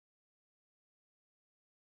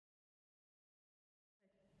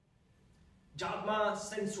Dharma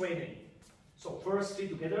stance training. So first feet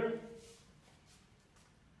together,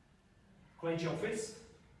 clench your fists,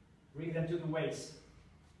 bring them to the waist,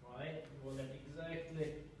 right? You want that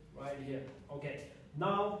exactly right here. Okay,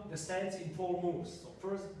 now the stance in 4 moves. So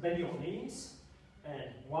first bend your knees,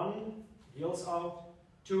 and 1, heels out,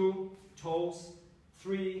 2, toes,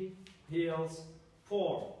 3, heels,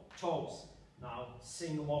 4, toes. Now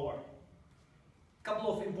sink lower.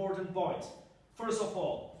 Couple of important points. First of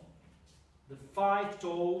all, the 5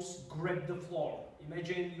 toes grab the floor.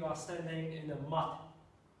 Imagine you are standing in a mud.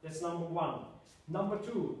 That's number 1. Number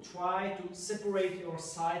 2, try to separate your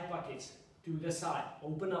side buckets to the side.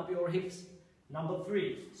 Open up your hips. Number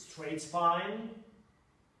 3, straight spine.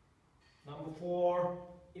 Number 4,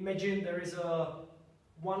 imagine there is a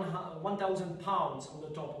 1,000 pounds on the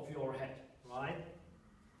top of your head, right?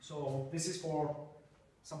 So this is for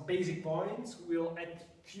some basic points. We'll add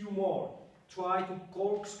few more. Try to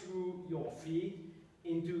corkscrew your feet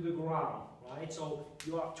into the ground, right? So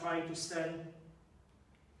you are trying to stand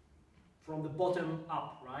from the bottom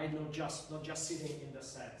up, right? Not just sitting in the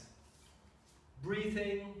stance. Breathe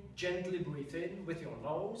in, gently breathe in with your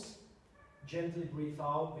nose, gently breathe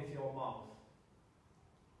out with your mouth.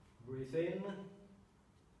 Breathe in,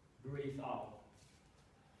 breathe out.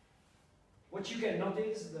 What you can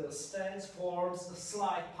notice, the stance forms a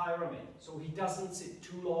slight pyramid. So he doesn't sit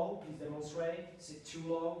too low, please demonstrate. Sit too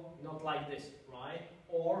low, not like this, right?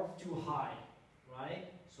 Or too high,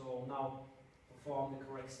 right? So now perform the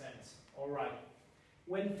correct stance. Alright.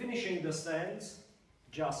 When finishing the stance,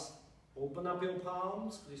 just open up your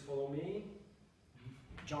palms, please follow me.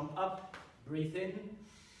 Jump up, breathe in,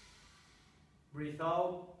 breathe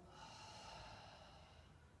out,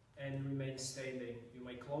 and remain standing. You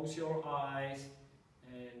may close your eyes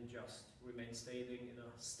and just remain standing in a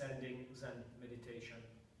standing Zen meditation.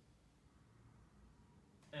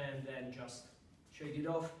 And then just shake it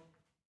off.